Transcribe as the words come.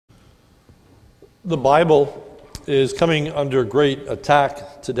The Bible is coming under great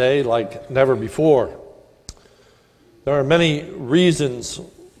attack today like never before. There are many reasons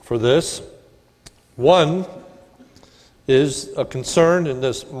for this. One is a concern in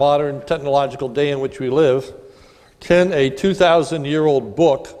this modern technological day in which we live. Can a 2,000-year-old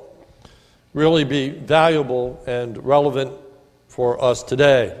book really be valuable and relevant for us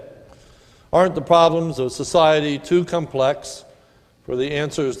today? Aren't the problems of society too complex for the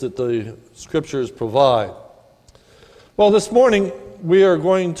answers that the Scriptures provide? Well, this morning we are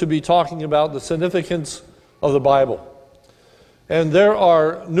going to be talking about the significance of the Bible. And there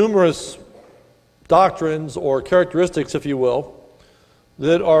are numerous doctrines or characteristics, if you will,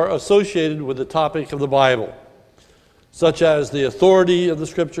 that are associated with the topic of the Bible, such as the authority of the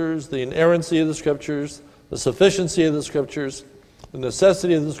Scriptures, the inerrancy of the Scriptures, the sufficiency of the Scriptures, the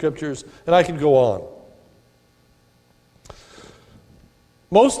necessity of the Scriptures, and I could go on.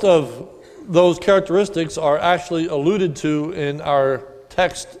 Most of those characteristics are actually alluded to in our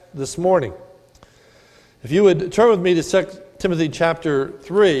text this morning. If you would turn with me to 2 Timothy chapter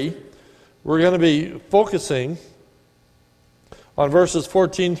 3, we're going to be focusing on verses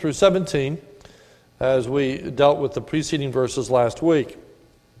 14 through 17 as we dealt with the preceding verses last week.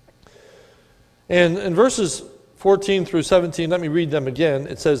 And in verses 14 through 17, let me read them again.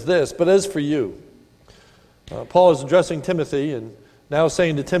 It says this: "But as for you," Paul is addressing Timothy and now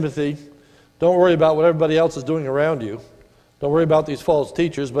saying to Timothy, don't worry about what everybody else is doing around you. Don't worry about these false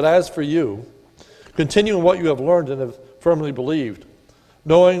teachers. But as for you, continue in what you have learned and have firmly believed,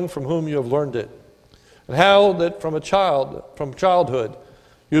 knowing from whom you have learned it, and how that from childhood,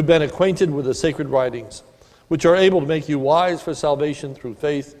 you have been acquainted with the sacred writings, which are able to make you wise for salvation through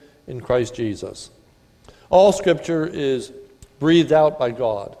faith in Christ Jesus. All Scripture is breathed out by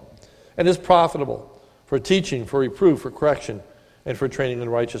God and is profitable for teaching, for reproof, for correction, and for training in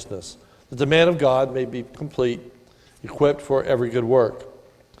righteousness, that the man of God may be complete, equipped for every good work.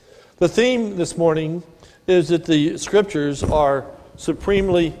 The theme this morning is that the Scriptures are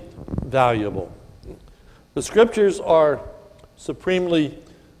supremely valuable. The Scriptures are supremely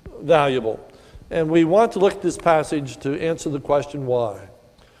valuable. And we want to look at this passage to answer the question why.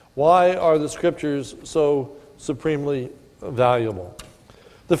 Why are the Scriptures so supremely valuable?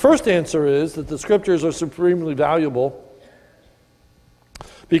 The first answer is that the Scriptures are supremely valuable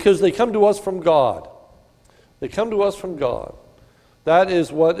because they come to us from God. They come to us from God. That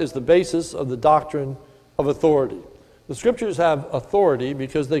is what is the basis of the doctrine of authority. The Scriptures have authority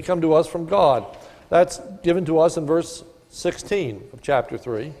because they come to us from God. That's given to us in verse 16 of chapter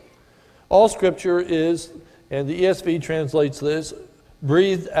 3. All Scripture is, and the ESV translates this,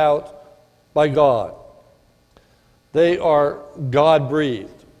 breathed out by God. They are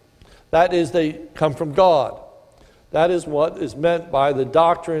God-breathed. That is, they come from God. That is what is meant by the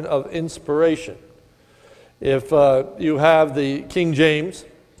doctrine of inspiration. If you have the King James,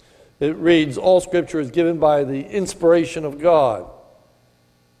 it reads, all Scripture is given by the inspiration of God.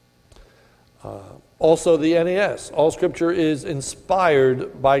 Also the NAS, all Scripture is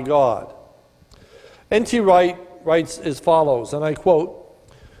inspired by God. N.T. Wright writes as follows, and I quote,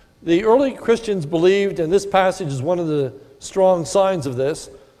 "The early Christians believed, and this passage is one of the strong signs of this,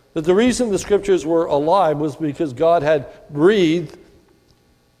 that the reason the Scriptures were alive was because God had breathed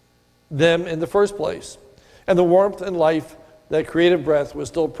them in the first place. And the warmth and life, that creative breath, was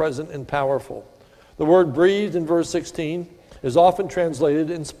still present and powerful. The word breathed in verse 16 is often translated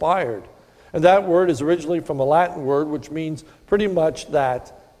inspired. And that word is originally from a Latin word which means pretty much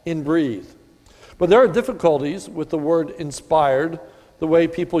that, in breathe. But there are difficulties with the word inspired the way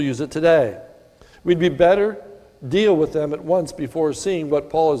people use it today. We'd be better deal with them at once before seeing what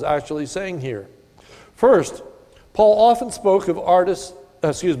Paul is actually saying here. First, people often speak of artists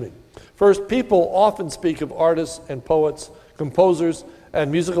and poets, composers,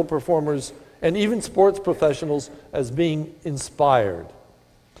 and musical performers, and even sports professionals as being inspired.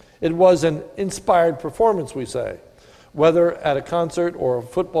 It was an inspired performance, we say, whether at a concert or a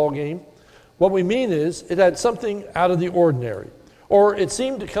football game. What we mean is it had something out of the ordinary, or it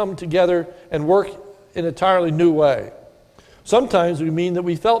seemed to come together and work in an entirely new way. Sometimes we mean that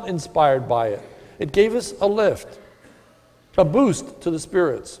we felt inspired by it. It gave us a lift, a boost to the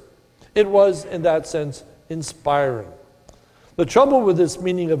spirits. It was, in that sense, inspiring. The trouble with this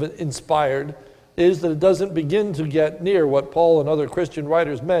meaning of inspired is that it doesn't begin to get near what Paul and other Christian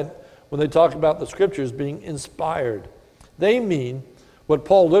writers meant when they talk about the Scriptures being inspired. They mean what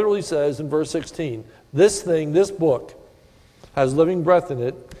Paul literally says in verse 16, this book, has living breath in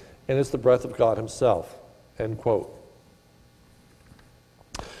it, and it's the breath of God himself, end quote.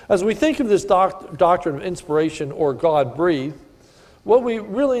 As we think of this doctrine of inspiration or God-breathed, What we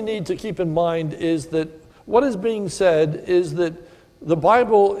really need to keep in mind is that what is being said is that the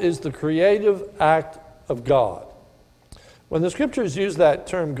Bible is the creative act of God. When the Scriptures use that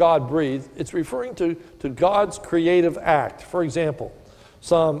term, God breathed, it's referring to God's creative act. For example,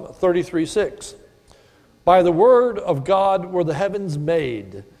 Psalm 33:6. By the word of God were the heavens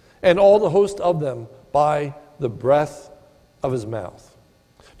made, and all the host of them by the breath of his mouth.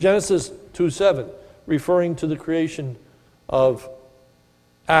 Genesis 2:7, referring to the creation of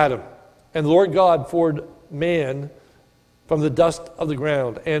Adam. And the Lord God formed man from the dust of the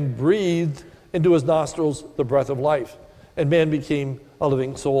ground and breathed into his nostrils the breath of life, and man became a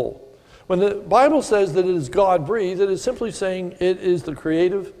living soul. When the Bible says that it is God breathed, it is simply saying it is the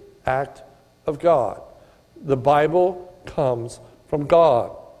creative act of God. The Bible comes from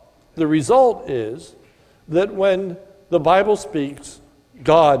God. The result is that when the Bible speaks,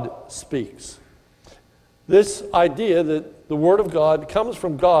 God speaks. This idea that the Word of God comes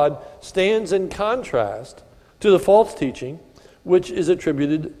from God stands in contrast to the false teaching which is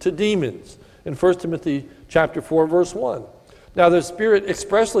attributed to demons. In 1 Timothy chapter 4, verse 1. Now the Spirit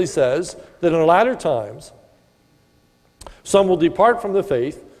expressly says that in the latter times some will depart from the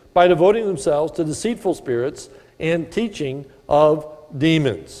faith by devoting themselves to deceitful spirits and teaching of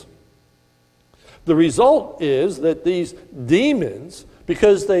demons. The result is that these demons,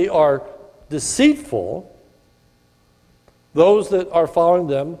 because they are deceitful, those that are following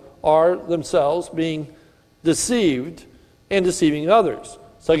them are themselves being deceived and deceiving others.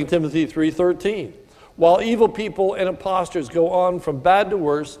 2 Timothy 3:13. While evil people and impostors go on from bad to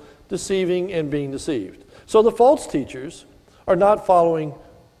worse, deceiving and being deceived. So the false teachers are not following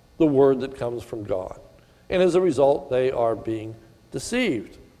the word that comes from God. And as a result, they are being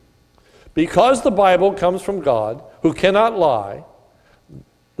deceived. Because the Bible comes from God, who cannot lie,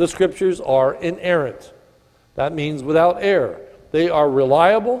 the Scriptures are inerrant. That means without error. They are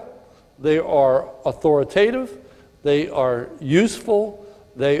reliable, they are authoritative, they are useful,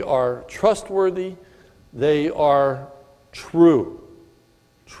 they are trustworthy, they are true.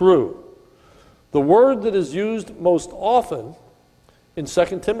 True. The word that is used most often in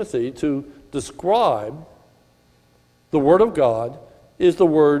 2 Timothy to describe the Word of God is the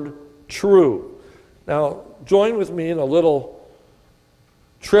word true. Now, join with me in a little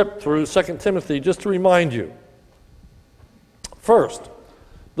trip through 2 Timothy just to remind you. First,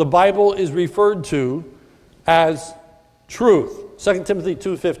 the Bible is referred to as truth. 2 Timothy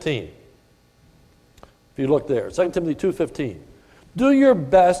 2:15. If you look there, 2 Timothy 2:15. Do your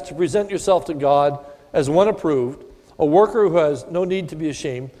best to present yourself to God as one approved, a worker who has no need to be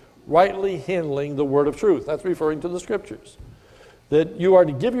ashamed, rightly handling the word of truth. That's referring to the Scriptures. That you are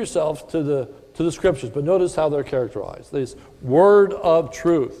to give yourself to the Scriptures, but notice how they're characterized. This word of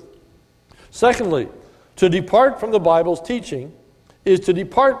truth. Secondly, to depart from the Bible's teaching is to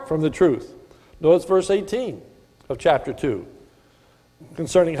depart from the truth. Notice verse 18 of chapter 2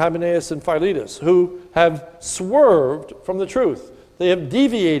 concerning Hymenaeus and Philetus, who have swerved from the truth. They have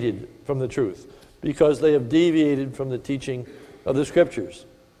deviated from the truth because they have deviated from the teaching of the Scriptures.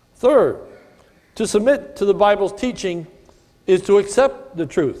 Third, to submit to the Bible's teaching is to accept the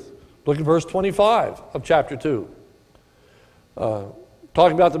truth. Look at verse 25 of chapter 2.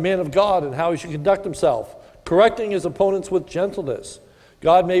 Talking about the man of God and how he should conduct himself, correcting his opponents with gentleness.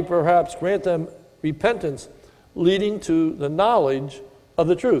 God may perhaps grant them repentance, leading to the knowledge of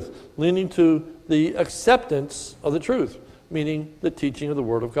the truth, leading to the acceptance of the truth, meaning the teaching of the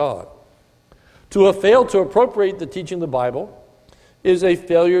Word of God. To have failed to appropriate the teaching of the Bible is a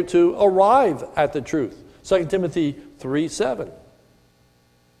failure to arrive at the truth. 2 Timothy 3:7.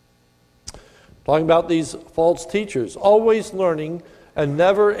 Talking about these false teachers, always learning and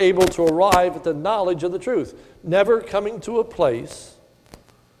never able to arrive at the knowledge of the truth, never coming to a place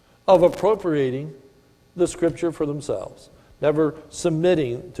of appropriating the Scripture for themselves, never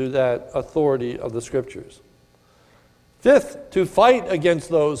submitting to that authority of the Scriptures. Fifth, to fight against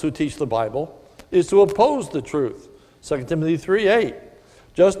those who teach the Bible is to oppose the truth. 2 Timothy 3:8.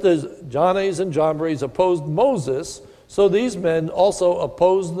 Just as Jannes and Jambres opposed Moses, so these men also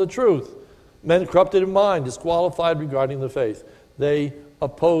oppose the truth. Men corrupted in mind, disqualified regarding the faith. They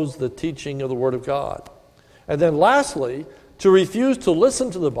oppose the teaching of the Word of God. And then lastly, to refuse to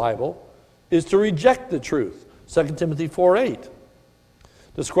listen to the Bible is to reject the truth. 2 Timothy 4:8.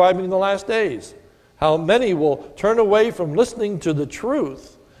 Describing the last days, how many will turn away from listening to the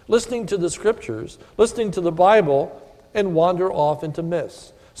truth, listening to the Scriptures, listening to the Bible, and wander off into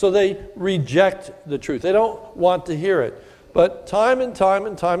myths. So they reject the truth. They don't want to hear it. But time and time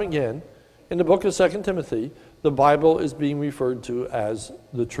and time again, in the book of 2 Timothy, the Bible is being referred to as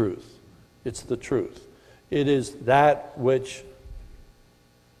the truth. It's the truth. It is that which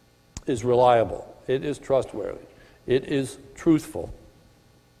is reliable. It is trustworthy. It is truthful.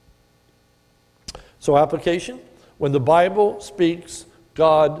 So application, when the Bible speaks,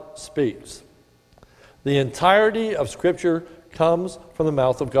 God speaks. The entirety of Scripture comes from the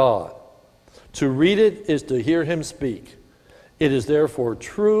mouth of God. To read it is to hear him speak. It is therefore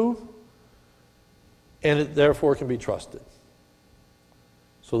true, and it therefore can be trusted.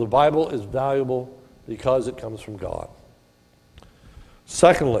 So the Bible is valuable because it comes from God.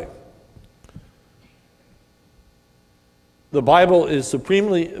 Secondly, the Bible is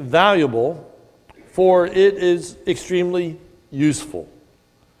supremely valuable, for it is extremely useful.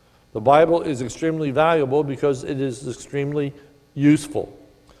 The Bible is extremely valuable because it is extremely useful.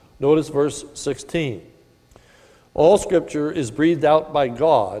 Notice verse 16. All Scripture is breathed out by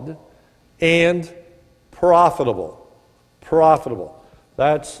God and profitable. Profitable.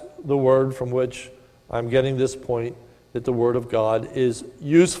 That's the word from which I'm getting this point, that the Word of God is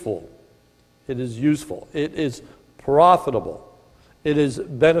useful. It is useful. It is profitable. It is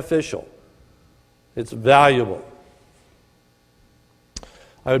beneficial. It's valuable.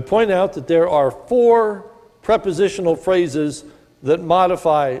 I would point out that there are 4 prepositional phrases that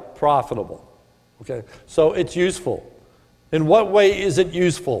modify profitable. Okay, so it's useful. In what way is it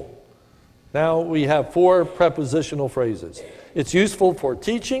useful? Now we have 4 prepositional phrases. It's useful for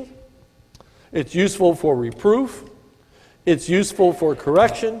teaching. It's useful for reproof. It's useful for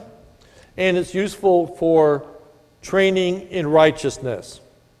correction. And it's useful for training in righteousness.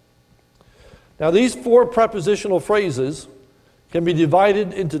 Now these 4 prepositional phrases can be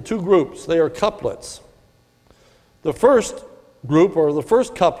divided into 2 groups. They are couplets. The first group, or the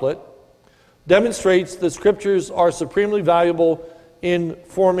first couplet, demonstrates that Scriptures are supremely valuable in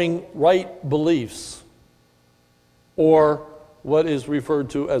forming right beliefs, or what is referred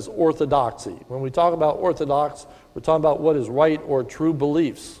to as orthodoxy. When we talk about orthodox, we're talking about what is right or true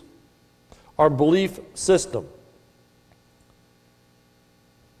beliefs. Our belief system.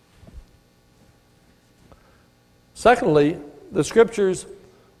 Secondly, the Scriptures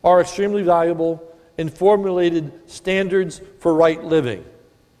are extremely valuable in formulated standards for right living.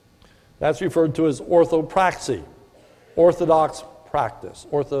 That's referred to as orthopraxy, orthodox practice,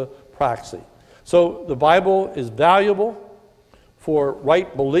 orthopraxy. So the Bible is valuable for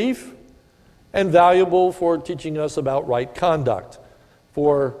right belief and valuable for teaching us about right conduct.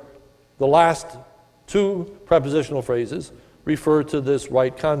 For the last 2 prepositional phrases refer to this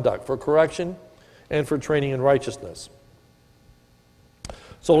right conduct, for correction and for training in righteousness.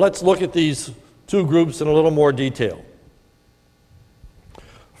 So let's look at these 2 groups in a little more detail.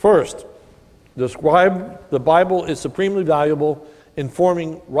 First, the Bible is supremely valuable in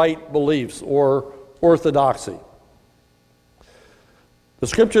forming right beliefs, or orthodoxy. The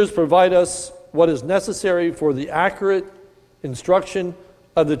Scriptures provide us what is necessary for the accurate instruction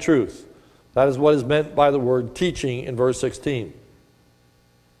of the truth. That is what is meant by the word teaching in verse 16.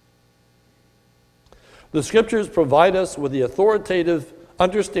 The Scriptures provide us with the authoritative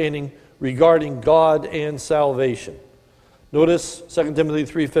understanding regarding God and salvation. Notice 2 Timothy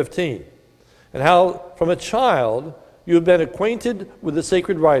 3:15. And how from a child you have been acquainted with the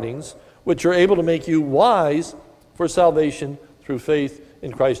sacred writings, which are able to make you wise for salvation through faith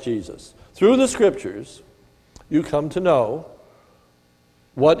in Christ Jesus. Through the Scriptures, you come to know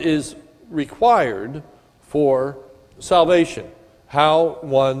what is required for salvation, how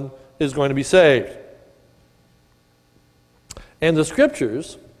one is going to be saved. And the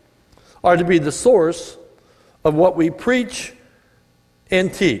Scriptures are to be the source of what we preach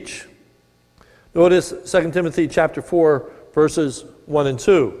and teach. Notice 2 Timothy chapter 4, verses 1 and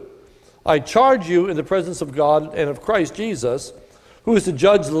 2. I charge you in the presence of God and of Christ Jesus, who is to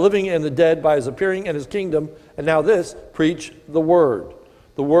judge the living and the dead by his appearing and his kingdom. And now this, preach the Word.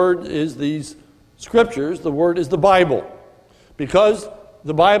 The Word is these Scriptures. The Word is the Bible. Because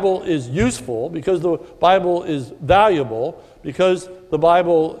the Bible is useful, because the Bible is valuable, because the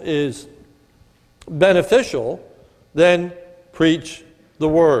Bible is beneficial, then preach the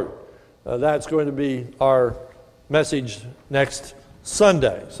Word. That's going to be our message next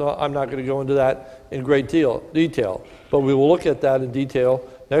Sunday. So I'm not going to go into that in great detail, but we will look at that in detail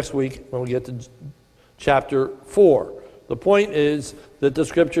next week when we get to chapter 4. The point is that the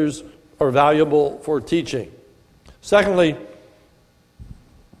Scriptures are valuable for teaching. Secondly,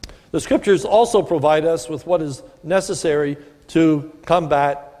 the Scriptures also provide us with what is necessary to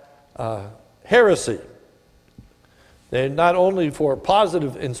combat heresy. They're not only for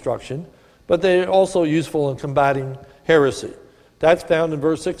positive instruction, but they're also useful in combating heresy. That's found in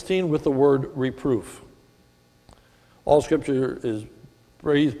verse 16 with the word reproof. All Scripture is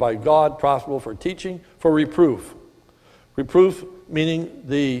breathed by God, profitable for teaching, for reproof. Reproof meaning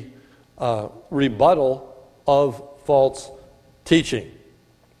the rebuttal of false teaching.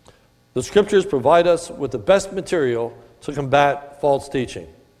 The Scriptures provide us with the best material to combat false teaching.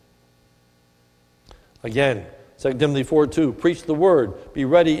 Again, 2 Timothy 4:2, preach the word, be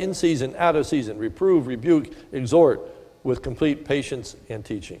ready in season, out of season, reprove, rebuke, exhort with complete patience and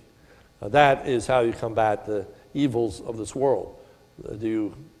teaching. Now, that is how you combat the evils of this world. Do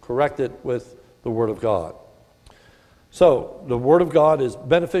you correct it with the Word of God? So, the Word of God is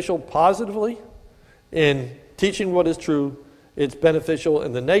beneficial positively in teaching what is true. It's beneficial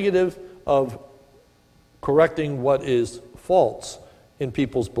in the negative of correcting what is false in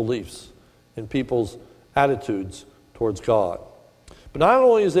people's beliefs, in people's attitudes towards God. But not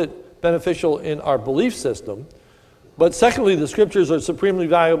only is it beneficial in our belief system, but secondly, the Scriptures are supremely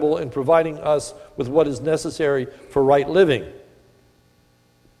valuable in providing us with what is necessary for right living.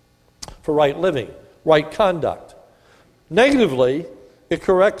 For right living, right conduct. Negatively, it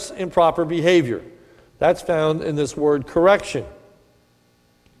corrects improper behavior. That's found in this word correction.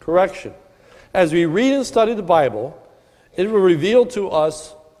 Correction. As we read and study the Bible, it will reveal to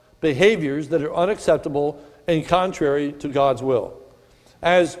us behaviors that are unacceptable and contrary to God's will.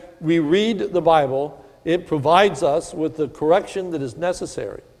 As we read the Bible, it provides us with the correction that is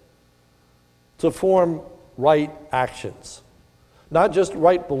necessary to form right actions. Not just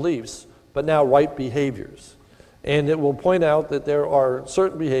right beliefs, but now right behaviors. And it will point out that there are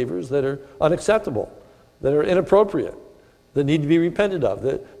certain behaviors that are unacceptable, that are inappropriate, that need to be repented of,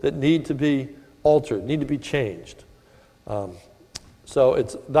 that need to be altered, need to be changed. So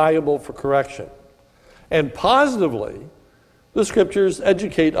it's valuable for correction. And positively, the Scriptures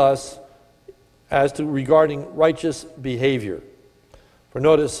educate us as to regarding righteous behavior. For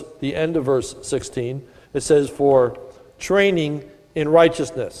notice the end of verse 16. It says, for training in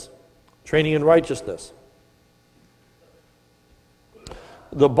righteousness. Training in righteousness.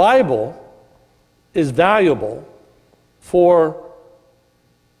 The Bible is valuable for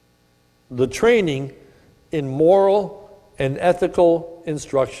the training in moral and ethical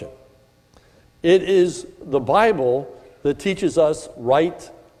instruction. It is the Bible that teaches us right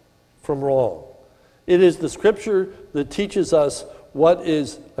from wrong. It is the Scripture that teaches us what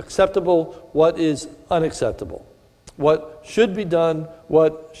is acceptable, what is unacceptable, what should be done,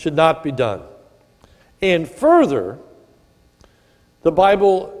 what should not be done. And further, the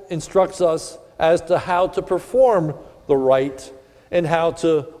Bible instructs us as to how to perform the right and how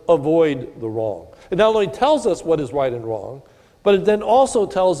to avoid the wrong. It not only tells us what is right and wrong, but it then also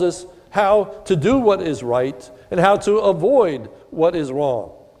tells us how to do what is right and how to avoid what is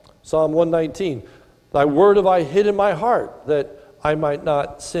wrong. Psalm 119, thy word have I hid in my heart, that I might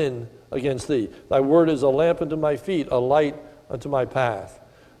not sin against thee. Thy word is a lamp unto my feet, a light unto my path.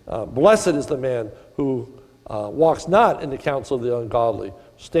 Blessed is the man who walks not in the counsel of the ungodly,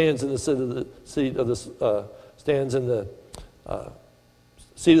 stands in the seat of the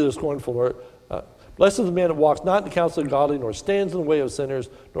scornful. Blessed is the man that walks not in the counsel of the godly, nor stands in the way of sinners,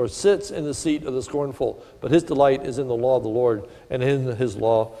 nor sits in the seat of the scornful. But his delight is in the law of the Lord, and in his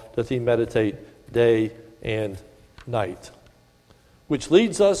law doth he meditate day and night. Which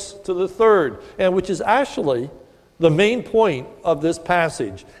leads us to the third, and which is actually the main point of this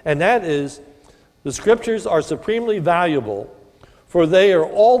passage, and that is the Scriptures are supremely valuable, for they are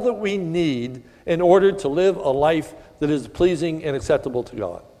all that we need in order to live a life that is pleasing and acceptable to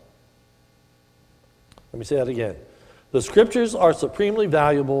God. Let me say that again. The Scriptures are supremely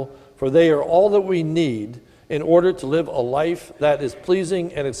valuable, for they are all that we need in order to live a life that is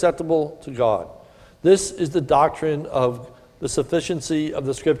pleasing and acceptable to God. This is the doctrine of the sufficiency of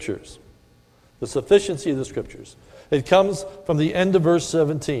the Scriptures. The sufficiency of the Scriptures. It comes from the end of verse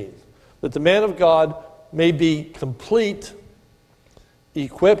 17. That the man of God may be complete,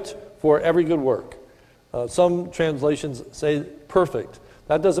 equipped for every good work. Some translations say perfect.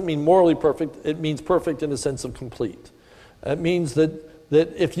 That doesn't mean morally perfect. It means perfect in the sense of complete. It means that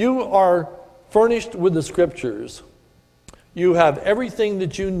if you are furnished with the Scriptures, you have everything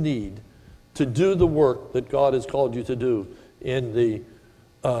that you need to do the work that God has called you to do in the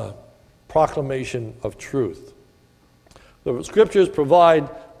proclamation of truth. The Scriptures provide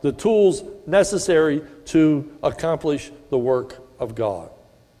the tools necessary to accomplish the work of God.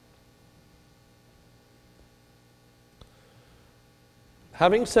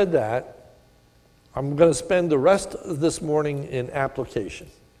 Having said that, I'm going to spend the rest of this morning in application.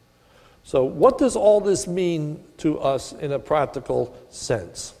 So what does all this mean to us in a practical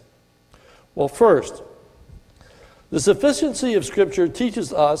sense? Well, first, the sufficiency of Scripture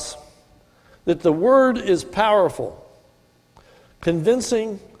teaches us that the Word is powerful,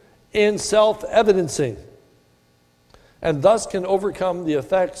 convincing, and self-evidencing. and thus can overcome the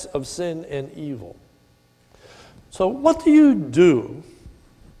effects of sin and evil. So what do you do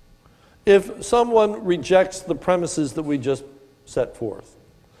if someone rejects the premises that we just set forth?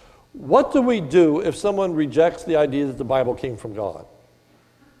 What do we do if someone rejects the idea that the Bible came from God?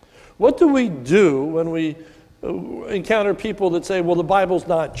 What do we do when we encounter people that say, well, the Bible's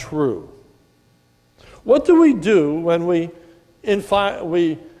not true? What do we do when we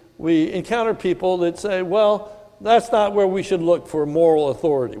encounter people that say, well, that's not where we should look for moral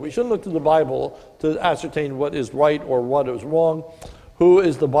authority. We shouldn't look to the Bible to ascertain what is right or what is wrong. Who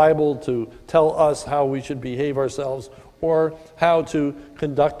is the Bible to tell us how we should behave ourselves or how to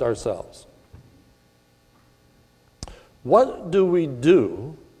conduct ourselves? What do we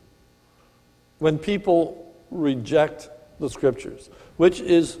do when people reject the Scriptures, which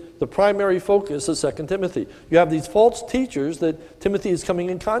is the primary focus of 2 Timothy? You have these false teachers that Timothy is coming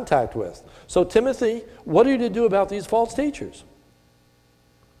in contact with. So Timothy, what are you to do about these false teachers?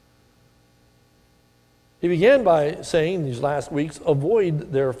 He began by saying these last weeks,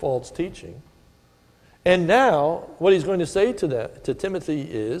 avoid their false teaching. And now, what he's going to say to Timothy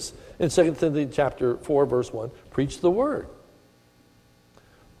is, in 2 Timothy chapter 4, verse 1, preach the word.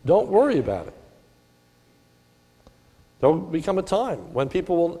 Don't worry about it. There will become a time when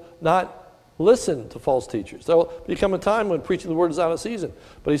people will not listen to false teachers. There will become a time when preaching the word is out of season.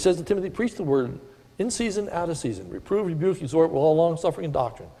 But he says to Timothy, preach the word in season, out of season. Reprove, rebuke, exhort with all long-suffering and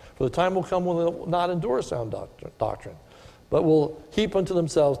doctrine. For the time will come when they will not endure sound doctrine, but will heap unto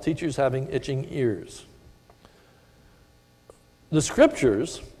themselves teachers having itching ears. The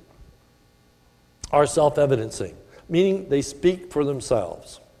Scriptures are self-evidencing, meaning they speak for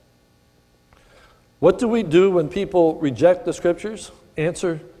themselves. What do we do when people reject the Scriptures?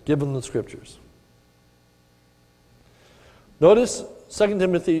 Answer, give them the Scriptures. Notice 2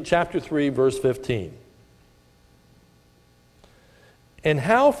 Timothy chapter 3, verse 15. And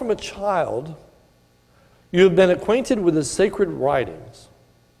how from a child you have been acquainted with the sacred writings.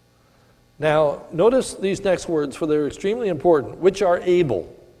 Now, notice these next words, for they're extremely important, which are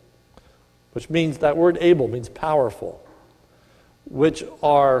able, which means, that word able means powerful, which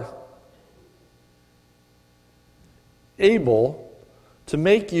are able to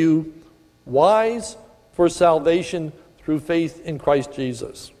make you wise for salvation through faith in Christ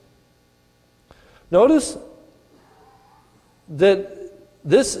Jesus. Notice that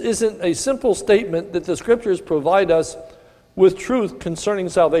this isn't a simple statement that the Scriptures provide us with truth concerning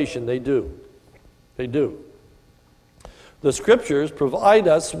salvation. They do. They do. The Scriptures provide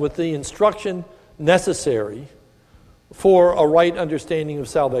us with the instruction necessary for a right understanding of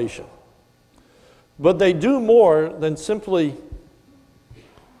salvation. But they do more than simply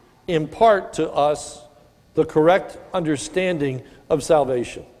impart to us the correct understanding of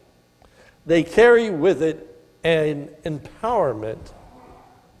salvation. They carry with it an empowerment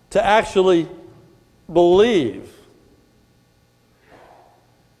to actually believe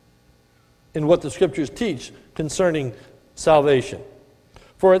in what the Scriptures teach concerning salvation.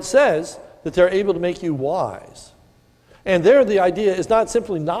 For it says that they're able to make you wise. And there the idea is not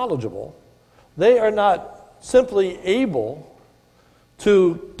simply knowledgeable. They are not simply able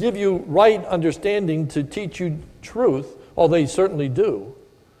to give you right understanding, to teach you truth, although they certainly do.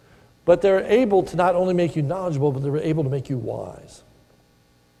 But they're able to not only make you knowledgeable, but they're able to make you wise.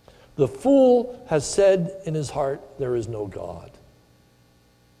 The fool has said in his heart, there is no God.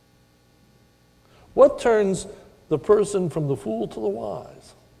 What turns the person from the fool to the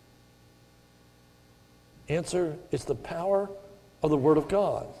wise? Answer, it's the power of the Word of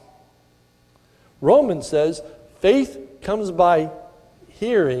God. Romans says, faith comes by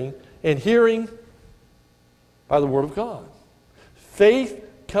hearing, and hearing by the Word of God. Faith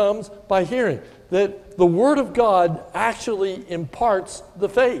comes by hearing. That the Word of God actually imparts the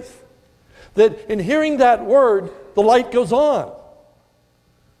faith. That in hearing that Word, the light goes on.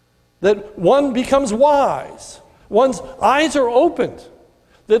 That one becomes wise. One's eyes are opened.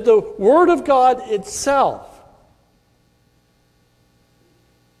 That the Word of God itself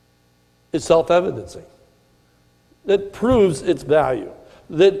is self-evidencing. That proves its value.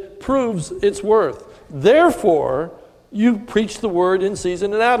 That proves its worth. Therefore, you preach the Word in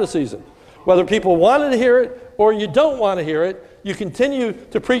season and out of season. Whether people want to hear it or you don't want to hear it, you continue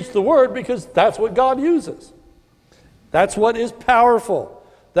to preach the Word because that's what God uses. That's what is powerful.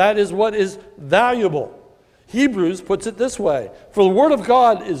 That is what is valuable. Hebrews puts it this way, for the Word of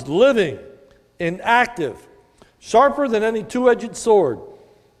God is living and active, sharper than any two-edged sword,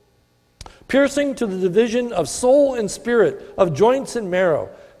 piercing to the division of soul and spirit, of joints and marrow,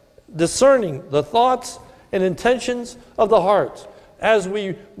 discerning the thoughts and intentions of the heart. as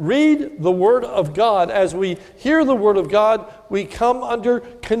we read the Word of God, as we hear the Word of God, we come under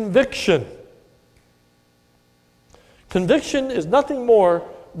conviction. Conviction is nothing more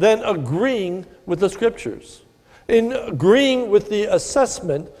than agreeing with the Scriptures, in agreeing with the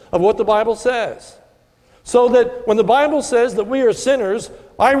assessment of what the Bible says. So that when the Bible says that we are sinners,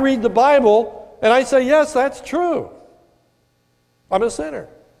 I read the Bible and I say, yes, that's true. I'm a sinner.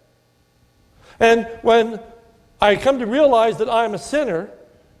 And when I come to realize that I'm a sinner,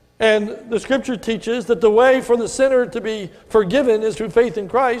 and the Scripture teaches that the way for the sinner to be forgiven is through faith in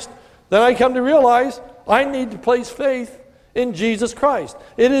Christ, then I come to realize I need to place faith in Jesus Christ.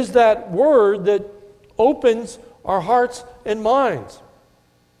 It is that word that opens our hearts and minds.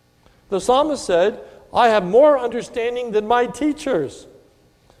 The psalmist said, I have more understanding than my teachers,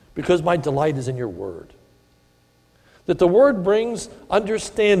 because my delight is in your word. That the word brings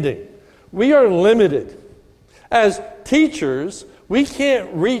understanding. We are limited. As teachers, we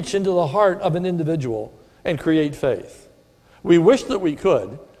can't reach into the heart of an individual and create faith. We wish that we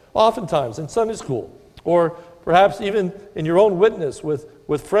could, oftentimes in Sunday school, or perhaps even in your own witness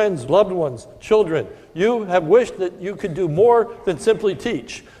with friends, loved ones, children. You have wished that you could do more than simply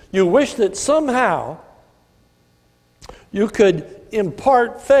teach. You wish that somehow you could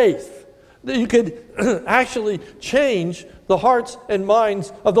impart faith, that you could actually change the hearts and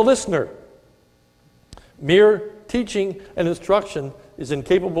minds of the listener. Mere teaching and instruction is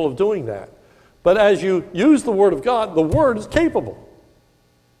incapable of doing that. But as you use the Word of God, the Word is capable.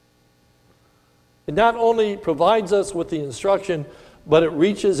 It not only provides us with the instruction, but it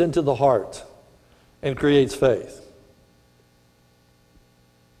reaches into the heart and creates faith.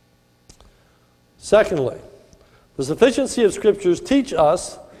 Secondly, the sufficiency of Scriptures teach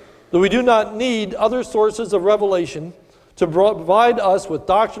us that we do not need other sources of revelation to provide us with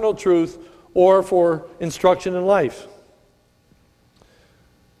doctrinal truth or for instruction in life.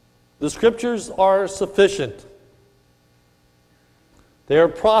 The Scriptures are sufficient. They are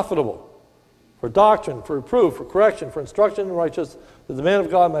profitable for doctrine, for reproof, for correction, for instruction in righteousness, that the man of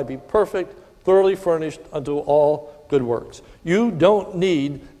God might be perfect, thoroughly furnished unto all good works. You don't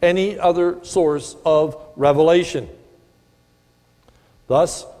need any other source of revelation.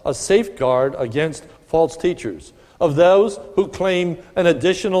 Thus, a safeguard against false teachers, of those who claim an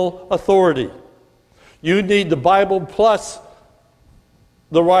additional authority. You need the Bible plus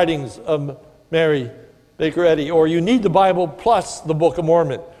the writings of Mary Baker Eddy, or you need the Bible plus the Book of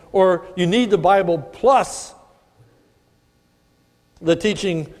Mormon, or you need the Bible plus the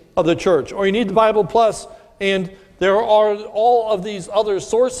teaching of the church, or you need the Bible plus, and there are all of these other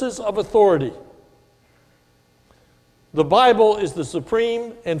sources of authority. The Bible is the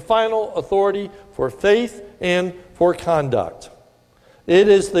supreme and final authority for faith and for conduct. It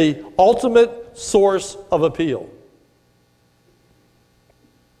is the ultimate source of appeal.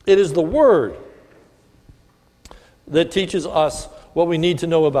 It is the Word that teaches us what we need to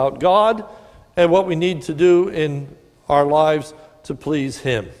know about God and what we need to do in our lives to please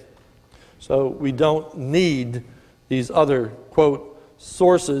Him. So we don't need these other, quote,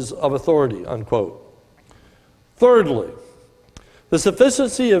 sources of authority, unquote. Thirdly, the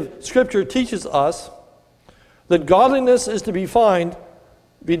sufficiency of Scripture teaches us that godliness is to be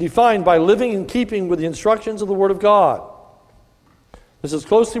defined by living in keeping with the instructions of the Word of God. This is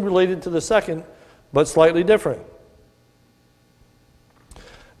closely related to the second, but slightly different.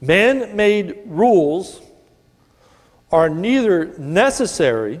 Man-made rules are neither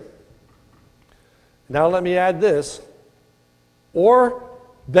necessary, now let me add this, or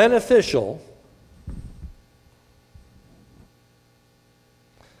beneficial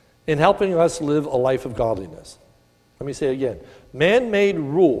in helping us live a life of godliness. Let me say it again. Man-made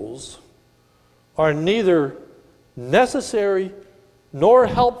rules are neither necessary nor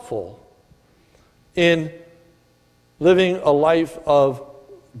helpful in living a life of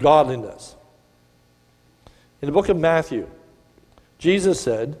godliness. In the book of Matthew, Jesus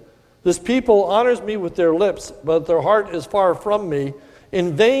said, "This people honors me with their lips, but their heart is far from me.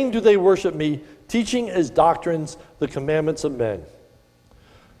 In vain do they worship me, teaching as doctrines the commandments of men."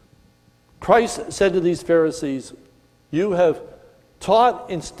 Christ said to these Pharisees, "You have taught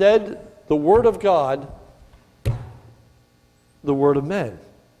instead the Word of God, the Word of men."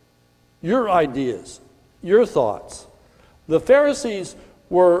 Your ideas, your thoughts. The Pharisees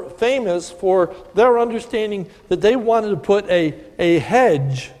were famous for their understanding that they wanted to put a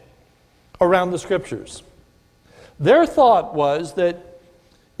hedge around the Scriptures. Their thought was that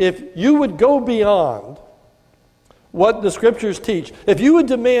if you would go beyond what the Scriptures teach, if you would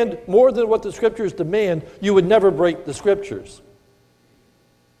demand more than what the Scriptures demand, you would never break the Scriptures.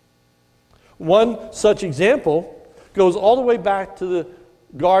 One such example goes all the way back to the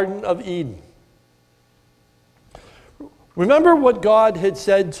Garden of Eden. Remember what God had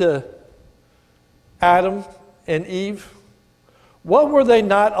said to Adam and Eve? What were they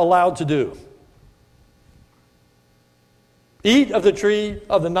not allowed to do? Eat of the tree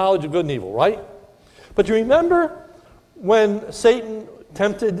of the knowledge of good and evil, right? But you remember when Satan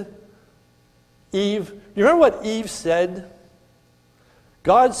tempted Eve? You remember what Eve said?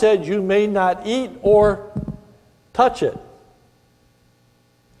 God said, you may not eat or touch it.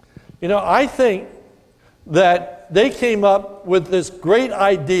 You know, I think that they came up with this great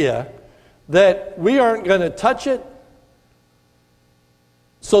idea that we aren't going to touch it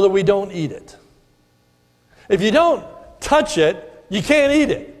so that we don't eat it. If you don't touch it, you can't eat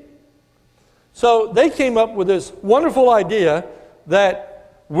it. So they came up with this wonderful idea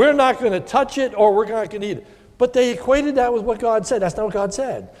that we're not going to touch it or we're not going to eat it. But they equated that with what God said. That's not what God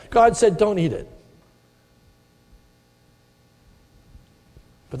said. God said, don't eat it.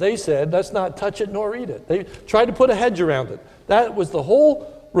 But they said, let's not touch it nor eat it. They tried to put a hedge around it. That was the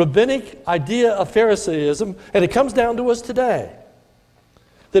whole rabbinic idea of Pharisaism, and it comes down to us today.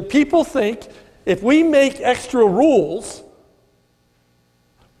 That people think if we make extra rules,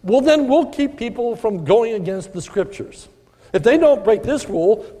 well, then we'll keep people from going against the Scriptures. If they don't break this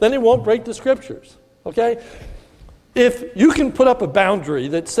rule, then they won't break the Scriptures. Okay? If you can put up a boundary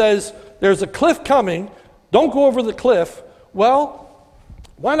that says there's a cliff coming, don't go over the cliff, well,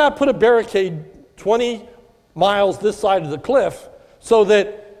 why not put a barricade 20 miles this side of the cliff so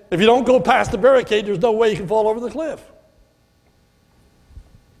that if you don't go past the barricade, there's no way you can fall over the cliff?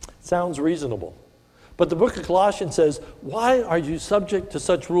 Sounds reasonable. But the book of Colossians says, why are you subject to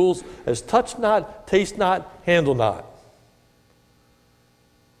such rules as touch not, taste not, handle not?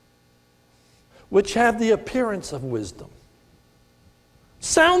 Which have the appearance of wisdom.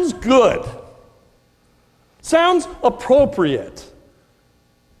 Sounds good. Sounds appropriate.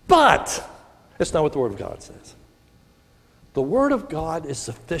 But it's not what the Word of God says. The Word of God is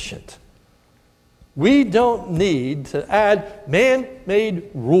sufficient. We don't need to add man-made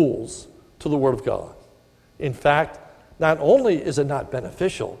rules to the Word of God. In fact, not only is it not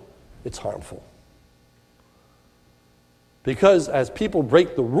beneficial, it's harmful. Because as people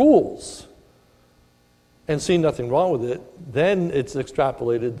break the rules and see nothing wrong with it, then it's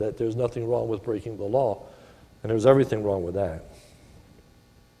extrapolated that there's nothing wrong with breaking the law, and there's everything wrong with that.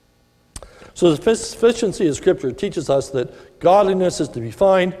 So the sufficiency of Scripture teaches us that godliness is to be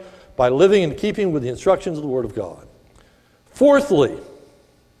defined by living in keeping with the instructions of the Word of God. Fourthly,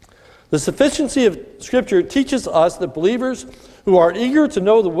 the sufficiency of Scripture teaches us that believers who are eager to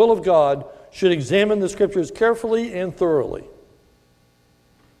know the will of God should examine the Scriptures carefully and thoroughly.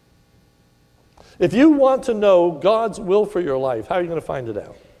 If you want to know God's will for your life, how are you going to find it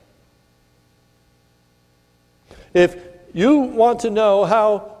out? If you want to know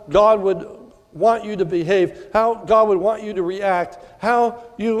how God would want you to behave, how God would want you to react, how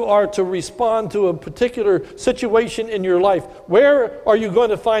you are to respond to a particular situation in your life, where are you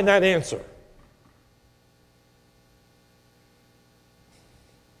going to find that answer?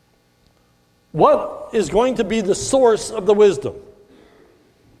 What is going to be the source of the wisdom?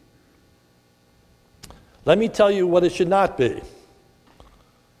 Let me tell you what it should not be.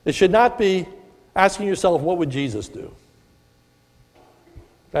 It should not be asking yourself, what would Jesus do?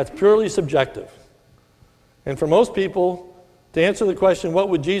 That's purely subjective. And for most people, to answer the question, what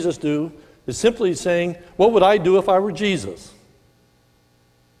would Jesus do, is simply saying, what would I do if I were Jesus?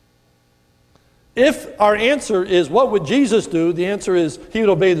 If our answer is, what would Jesus do, the answer is, he would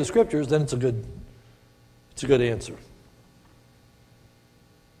obey the Scriptures, then it's a good answer.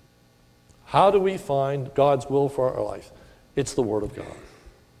 How do we find God's will for our life? It's the Word of God.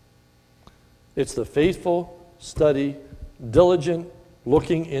 It's the faithful, study, diligent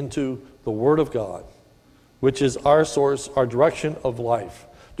looking into the Word of God, which is our source, our direction of life.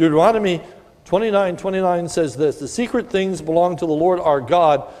 Deuteronomy 29:29 says this, the secret things belong to the Lord our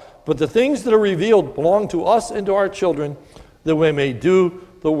God, but the things that are revealed belong to us and to our children, that we may do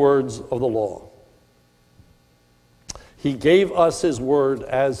the words of the law. He gave us His Word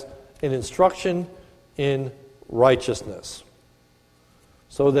as an instruction in righteousness,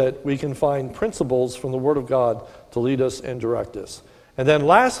 so that we can find principles from the Word of God to lead us and direct us. And then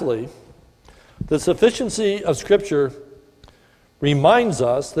lastly, the sufficiency of Scripture reminds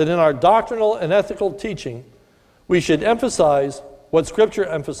us that in our doctrinal and ethical teaching, we should emphasize what Scripture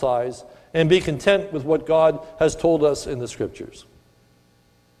emphasizes and be content with what God has told us in the Scriptures.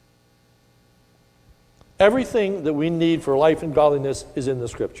 Everything that we need for life and godliness is in the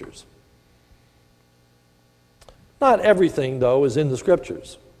Scriptures. Not everything, though, is in the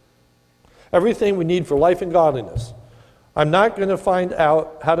Scriptures. Everything we need for life and godliness, I'm not going to find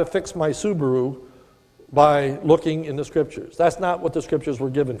out how to fix my Subaru by looking in the Scriptures. That's not what the Scriptures were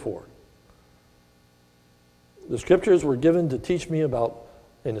given for. The Scriptures were given to teach me about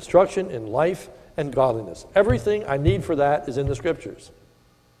an instruction in life and godliness. Everything I need for that is in the Scriptures.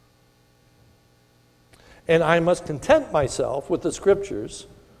 And I must content myself with the Scriptures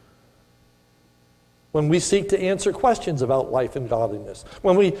when we seek to answer questions about life and godliness,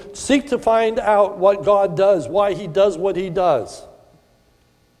 when we seek to find out what God does, why He does what He does,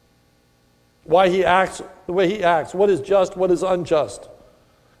 why He acts the way He acts, what is just, what is unjust.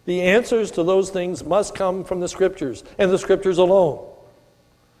 The answers to those things must come from the Scriptures, and the Scriptures alone.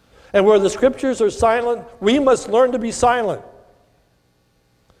 And where the Scriptures are silent, we must learn to be silent.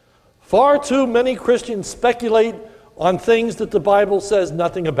 Far too many Christians speculate on things that the Bible says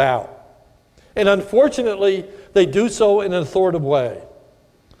nothing about. And unfortunately, they do so in an authoritative way.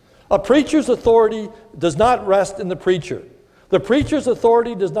 A preacher's authority does not rest in the preacher. The preacher's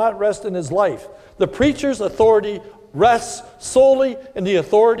authority does not rest in his life. The preacher's authority rests solely in the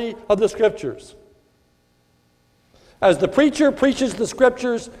authority of the Scriptures. As the preacher preaches the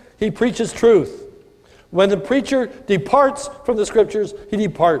Scriptures, he preaches truth. When the preacher departs from the Scriptures, he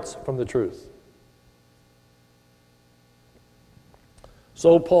departs from the truth.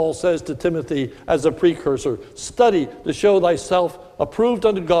 So Paul says to Timothy as a precursor, study to show thyself approved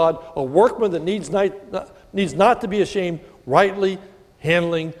unto God, a workman that needs not to be ashamed, rightly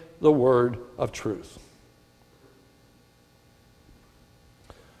handling the word of truth.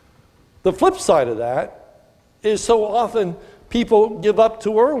 The flip side of that is so often people give up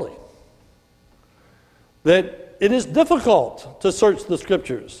too early. That it is difficult to search the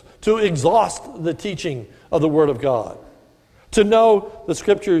Scriptures, to exhaust the teaching of the Word of God, to know the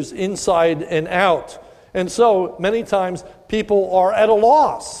Scriptures inside and out. And so, many times, people are at a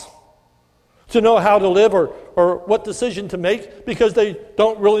loss to know how to live or what decision to make because they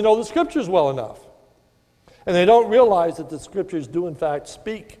don't really know the Scriptures well enough. And they don't realize that the Scriptures do, in fact,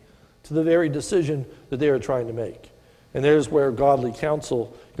 speak to the very decision that they are trying to make. And there's where godly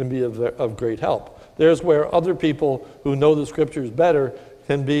counsel can be of great help. There's where other people who know the Scriptures better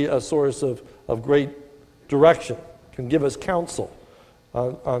can be a source of great direction, can give us counsel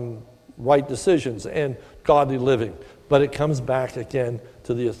on right decisions and godly living. But it comes back again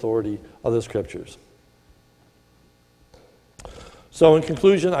to the authority of the Scriptures. So in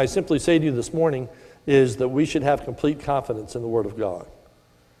conclusion, I simply say to you this morning is that we should have complete confidence in the Word of God.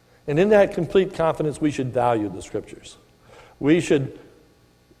 And in that complete confidence, we should value the Scriptures. We should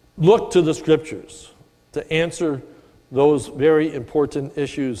look to the Scriptures to answer those very important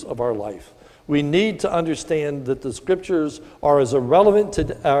issues of our life. We need to understand that the Scriptures are as relevant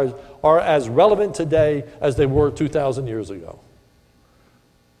today as they were 2,000 years ago.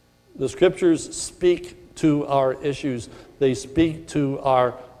 The Scriptures speak to our issues. They speak to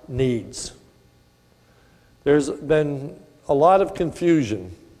our needs. There's been a lot of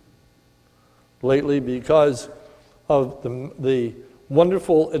confusion lately because of the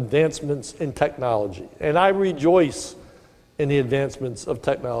wonderful advancements in technology. And I rejoice in the advancements of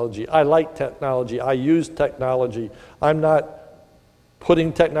technology. I like technology. I use technology. I'm not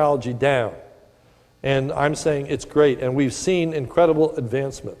putting technology down. And I'm saying it's great. And we've seen incredible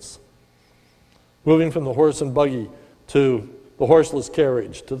advancements. Moving from the horse and buggy to the horseless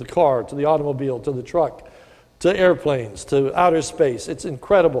carriage, to the car, to the automobile, to the truck, to airplanes, to outer space. It's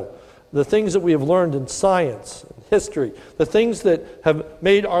incredible. The things that we have learned in science, history, the things that have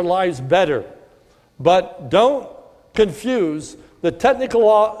made our lives better. But don't confuse the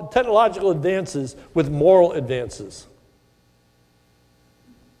technological advances with moral advances.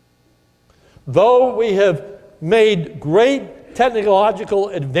 Though we have made great technological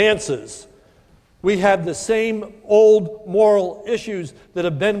advances, we have the same old moral issues that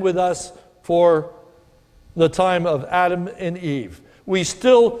have been with us for the time of Adam and Eve. We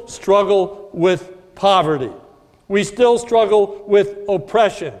still struggle with poverty. We still struggle with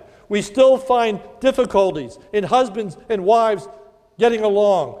oppression. We still find difficulties in husbands and wives getting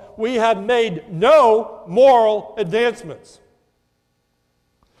along. We have made no moral advancements.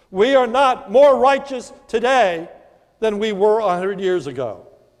 We are not more righteous today than we were 100 years ago.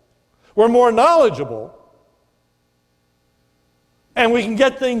 We're more knowledgeable, and we can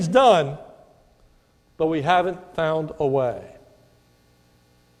get things done, but we haven't found a way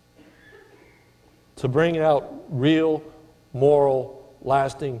to bring out real, moral,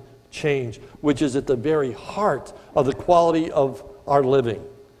 lasting change, which is at the very heart of the quality of our living,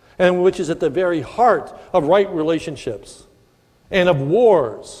 and which is at the very heart of right relationships and of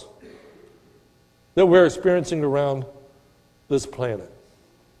wars that we're experiencing around this planet.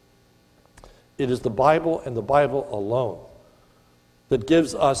 It is the Bible and the Bible alone that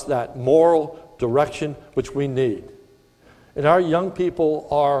gives us that moral direction which we need. And our young people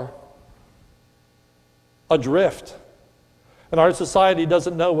are adrift. And our society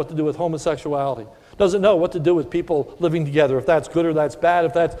doesn't know what to do with homosexuality, doesn't know what to do with people living together, if that's good or that's bad,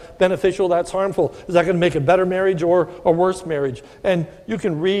 if that's beneficial, that's harmful. Is that going to make a better marriage or a worse marriage? And you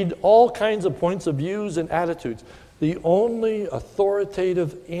can read all kinds of points of views and attitudes. The only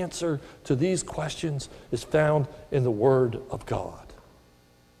authoritative answer to these questions is found in the Word of God.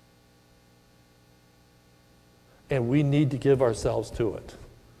 And we need to give ourselves to it.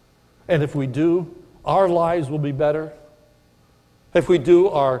 And if we do, our lives will be better. If we do,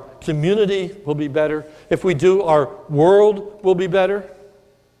 our community will be better. If we do, our world will be better.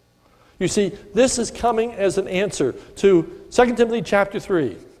 You see, this is coming as an answer to 2 Timothy chapter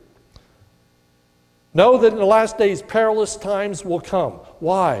 3. Know that in the last days perilous times will come.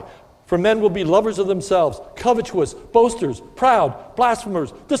 Why? For men will be lovers of themselves, covetous, boasters, proud,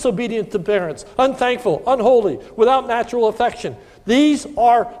 blasphemers, disobedient to parents, unthankful, unholy, without natural affection. These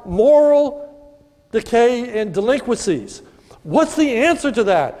are moral decay and delinquencies. What's the answer to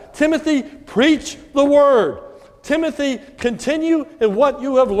that? Timothy, preach the Word. Timothy, continue in what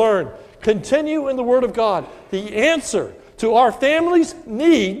you have learned. Continue in the Word of God. The answer to our family's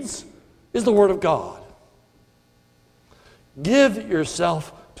needs is the Word of God. Give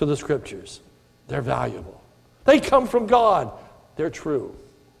yourself to the Scriptures. They're valuable. They come from God. They're true.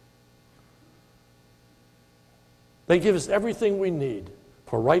 They give us everything we need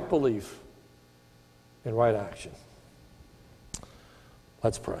for right belief and right action.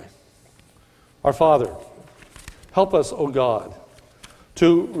 Let's pray. Our Father, help us, O God,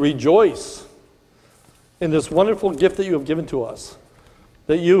 to rejoice in this wonderful gift that you have given to us,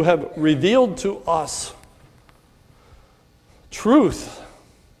 that you have revealed to us truth.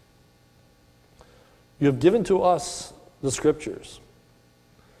 You have given to us the Scriptures.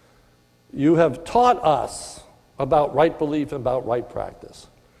 You have taught us about right belief and about right practice.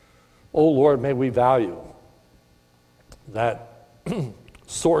 Oh Lord, may we value that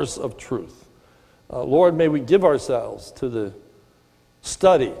source of truth. Lord, may we give ourselves to the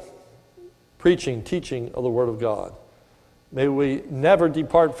study, preaching, teaching of the Word of God. May we never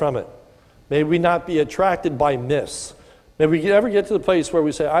depart from it. May we not be attracted by myths. May we ever get to the place where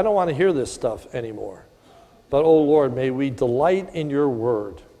we say, I don't want to hear this stuff anymore. But, oh Lord, may we delight in your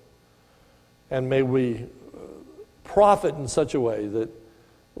Word. And may we profit in such a way that,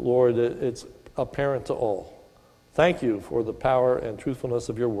 Lord, it's apparent to all. Thank you for the power and truthfulness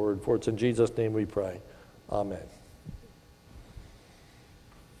of your Word, for it's in Jesus' name we pray. Amen.